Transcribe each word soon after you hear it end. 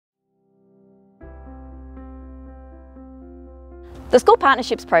The School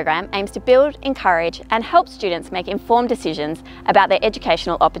Partnerships program aims to build, encourage and help students make informed decisions about their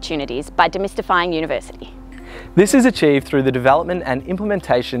educational opportunities by demystifying university. This is achieved through the development and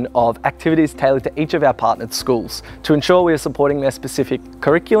implementation of activities tailored to each of our partnered schools to ensure we are supporting their specific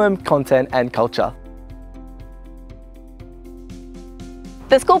curriculum, content and culture.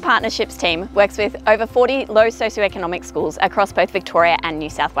 The School Partnerships team works with over 40 low socioeconomic schools across both Victoria and New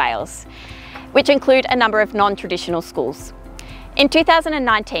South Wales, which include a number of non-traditional schools. In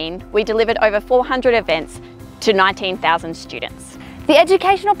 2019, we delivered over 400 events to 19,000 students. The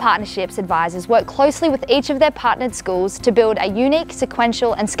Educational Partnerships advisors work closely with each of their partnered schools to build a unique,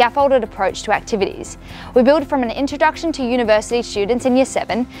 sequential and scaffolded approach to activities. We build from an introduction to university students in Year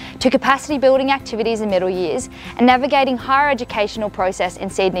 7 to capacity building activities in middle years and navigating higher educational process in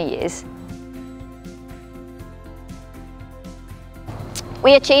senior years.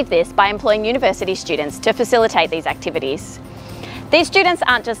 We achieve this by employing university students to facilitate these activities. These students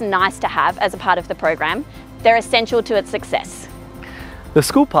aren't just nice to have as a part of the program, they're essential to its success. The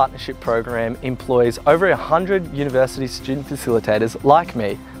School Partnership program employs over 100 university student facilitators like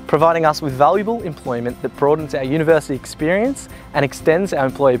me, providing us with valuable employment that broadens our university experience and extends our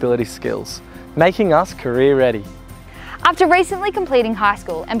employability skills, making us career ready. After recently completing high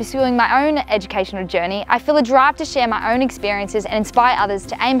school and pursuing my own educational journey, I feel a drive to share my own experiences and inspire others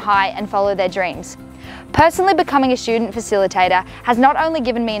to aim high and follow their dreams. Personally, becoming a student facilitator has not only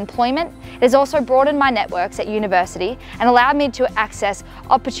given me employment, it has also broadened my networks at university and allowed me to access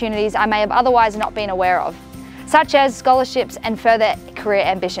opportunities I may have otherwise not been aware of, such as scholarships and further career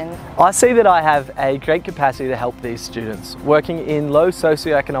ambitions. I see that I have a great capacity to help these students. Working in low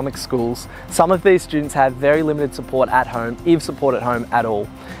socioeconomic schools, some of these students have very limited support at home, if support at home at all.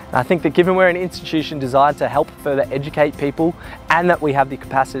 And I think that given we're an institution designed to help further educate people and that we have the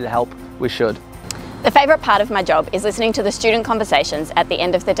capacity to help, we should. The favourite part of my job is listening to the student conversations at the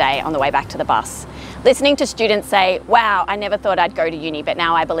end of the day on the way back to the bus. Listening to students say, "Wow, I never thought I'd go to uni, but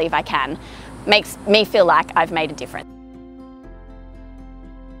now I believe I can," makes me feel like I've made a difference.